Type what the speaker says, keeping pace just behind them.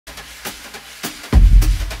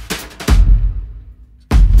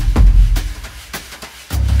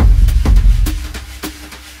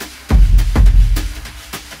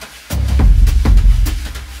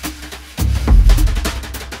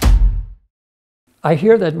I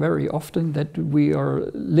hear that very often, that we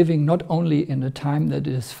are living not only in a time that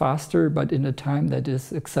is faster, but in a time that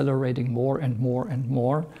is accelerating more and more and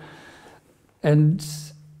more. And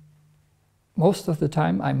most of the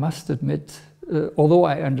time, I must admit, although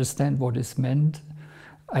I understand what is meant,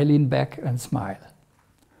 I lean back and smile.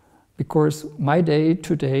 Because my day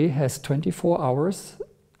today has 24 hours,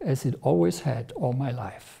 as it always had all my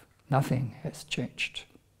life. Nothing has changed.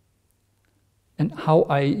 And how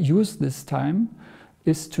I use this time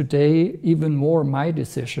is today even more my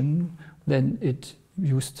decision than it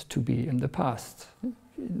used to be in the past.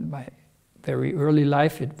 In my very early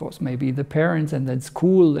life, it was maybe the parents and then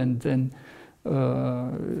school, and then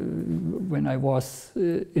when I was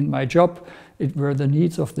in my job, it were the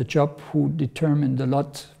needs of the job who determined a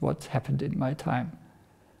lot what happened in my time.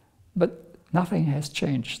 But nothing has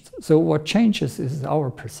changed. So what changes is our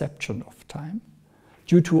perception of time,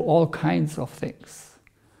 due to all kinds of things.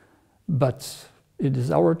 But it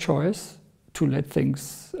is our choice to let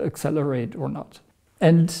things accelerate or not.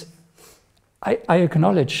 And I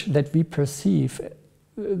acknowledge that we perceive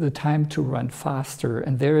the time to run faster.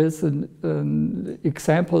 And there is an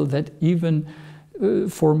example that even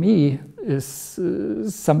for me is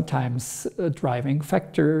sometimes a driving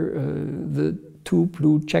factor. The 2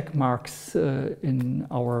 blue check marks in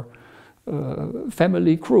our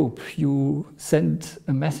family group. You send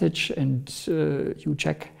a message and you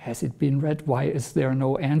check, has it been read? Why is there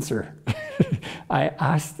no answer? I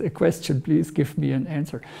asked a question, please give me an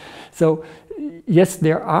answer. So yes,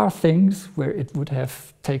 there are things where it would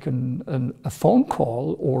have taken a phone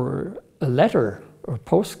call or a letter or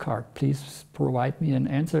postcard, please provide me an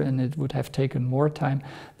answer, and it would have taken more time.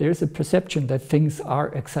 There's a perception that things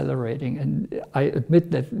are accelerating, and I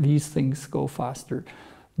admit that these things go faster.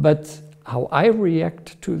 But how I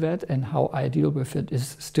react to that and how I deal with it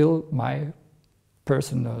is still my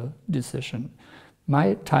personal decision.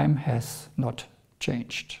 My time has not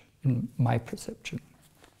changed in my perception.